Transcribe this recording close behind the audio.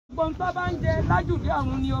gbọ́n tó bá ń jẹ lájùdí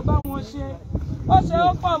àwọn ni ọba wọn ṣe ó ṣe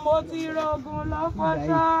ó pọ̀ mo ti rọgùn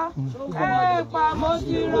lọ́fọ́sọ́ pa mo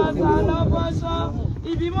ti rọgbà lọ́fọ́sọ́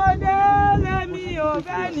ibi mo dé lẹ́mi ò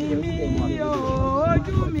fẹ́ ní mi ò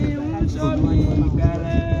ojú mi ń sọ mi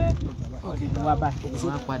gbẹ́rẹ́. wá báyìí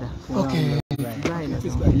wọ́n á padà.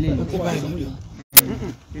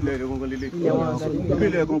 ilé ẹ̀rọ lélẹ̀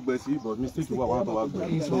ilé ẹ̀rọ gbẹ̀ sí but mistake wà wọ́n tó wá gbẹ̀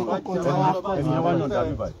ẹ̀yìn wa náà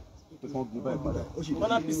dàbí báyìí wọ́n gbé báyìí padà wọ́n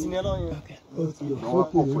náà pèsè ní ẹlọ́run yẹn wọ́n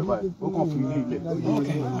kọ̀ fún ẹ báyìí ó kàn fún ilé ilẹ̀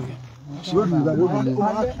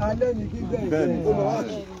alẹ́ ní gbígbẹ́ ìfẹ́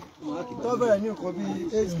tó bẹ̀rẹ̀ ní nǹkan bíi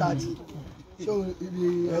 8:30 ṣé ibi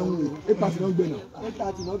ẹ̀hún 8:30 ló gbẹ̀ náà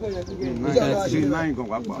 8:30 ló bẹ̀rẹ̀ gbígbẹ́ 9 gan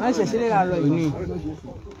wà gbà. wọ́n ṣẹ̀ṣẹ̀ lè ra lọ yìí ní.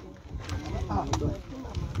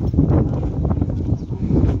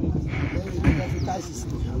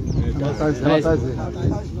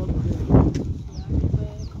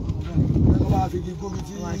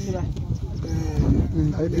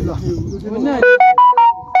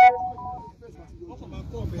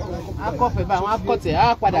 akọfẹ bá àwọn akọtẹ á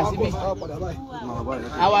padà síbí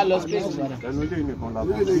á wá lọ space padà. ẹnu ilé nìkan la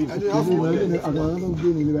bọ̀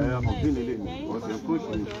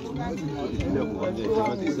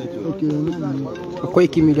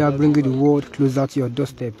Koiki Media bringing the world closer to your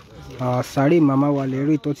doorstep. Sorry, Mama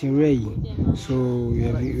Waleri so we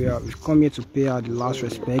have come here to pay her the last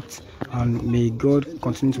respect, and may God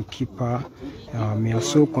continue to keep her. May her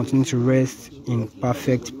soul continue to rest in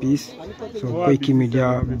perfect peace. So Koiki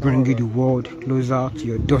Media bringing the world closer to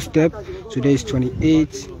your doorstep. Today is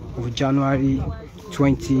 28th of January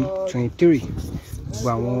 2023.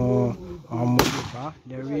 ọmọ Yorùbá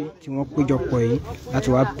lẹ́rí tí wọ́n péjọpọ̀ yìí láti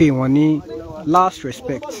wá pay wọn ní last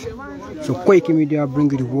respect. So Koiki Media bring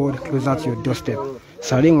the world closer to your doorstep.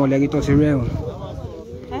 Sàrí wọn lẹ́rí tó ti rẹ́rùn.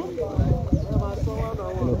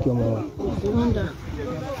 Hello kí ọmọ wọn.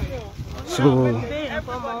 So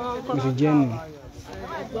mo ti jẹ́ nù.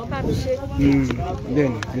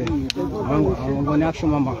 Bẹ́ẹ̀ni àwọn ọgbọ́n ní action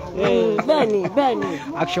mama. Bẹ́ẹ̀ni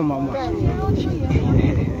action mama.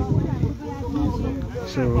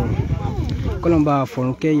 So kọlọmba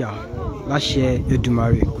fọrùnkẹyà láṣẹ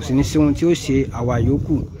Èdùmàrè kò sí ní sí ohun tí ó ṣe àwa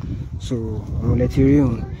yòókù. So òun lẹ ti rí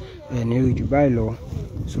òun ní ojú báyìí lọ.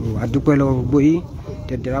 So àdúpẹ́ lọ́wọ́ gbogbo yìí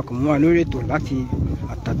tẹ̀dẹ̀ra kò mú wa lórí ètò láti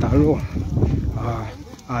àtàtàrọ̀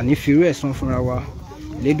àní firú ẹ̀san fúnra wa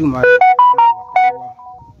l'Èdùmàrè.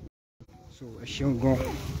 So ẹ ṣeun gan.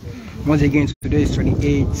 Once again, today is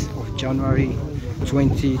 28th of January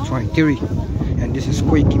 2023, and this is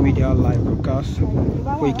Koiki Media live broadcast.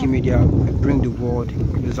 Koiki Media bring the world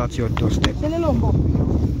closer to your doorstep.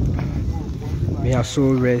 May her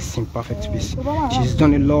soul rest in perfect peace. She's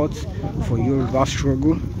done a lot for Yoruba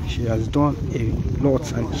struggle. She has done a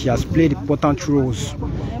lot, and she has played important roles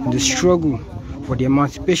in the struggle for the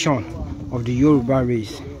emancipation of the Yoruba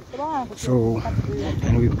race. So,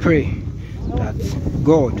 and we pray that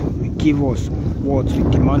God will give us what we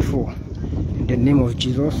demand for. In the name of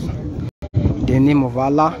Jesus, in the name of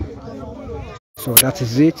Allah. So that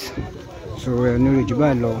is it. So we're nearly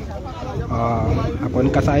Jubailo. AKONI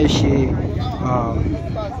Kataye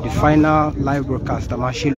the final live broadcast.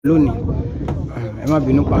 Loni. Emma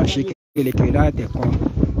binu pa ṣe kelekele láti kan.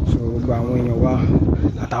 So gbogbo àwọn èèyàn wa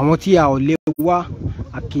àtàwọn tí a ò lè wá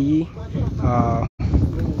akiyi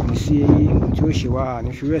tí ó ṣe wá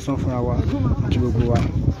ní fi rẹ̀sán fúnra wa kí gbogbo wa.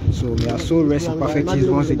 So may our soul rest in perfect peace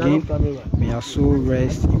once again. May our soul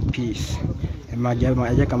rest in peace. Ẹ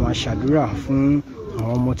jẹ́ ká máa ṣàdúrà fún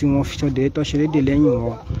àwọn ọmọ tí wọ́n fi ṣọdẹ tó ṣe lédè lẹ́yìn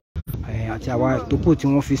wọn àti àwa ìtókù tí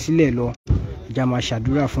wọ́n fi sílẹ̀ lọ. Ẹ jẹ́ máa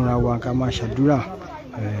ṣàdúrà fúnra wa, ká máa ṣàdúrà.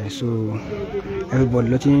 So everybody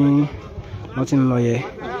ló ti ń lọ yẹ.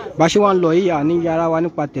 Bá ṣe wá ń lọ yìí àní yàrá wa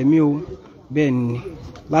nípa tẹ̀mí o. Bẹ́ẹ̀ ni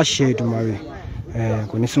láṣẹ Èdùmàrè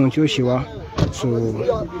kò ní sí ohun tí ó ṣe wá. So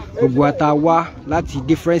gbogbo ata wá láti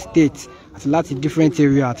different states àti láti different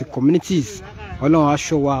area àti communities. Ọlọ́run á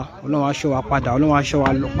ṣọ́ wa, Ọlọ́run á ṣọ́ wa padà, Ọlọ́run á ṣọ́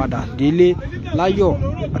wa lọ padà délé láyọ̀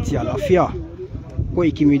àti àlàáfíà.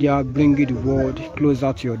 Koiki Media bring the world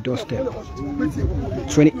closer to your doorstep.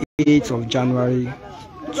 28th of January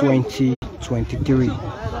 2023.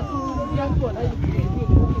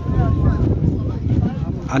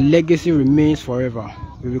 Our legacy remains forever.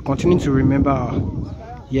 We will continue to remember her.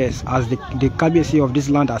 Yes, as the Kabiyesi of this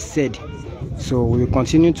land has said. So we will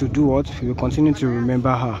continue to do what? We will continue to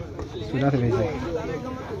remember her. So that's it.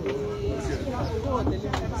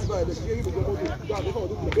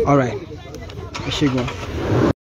 All right.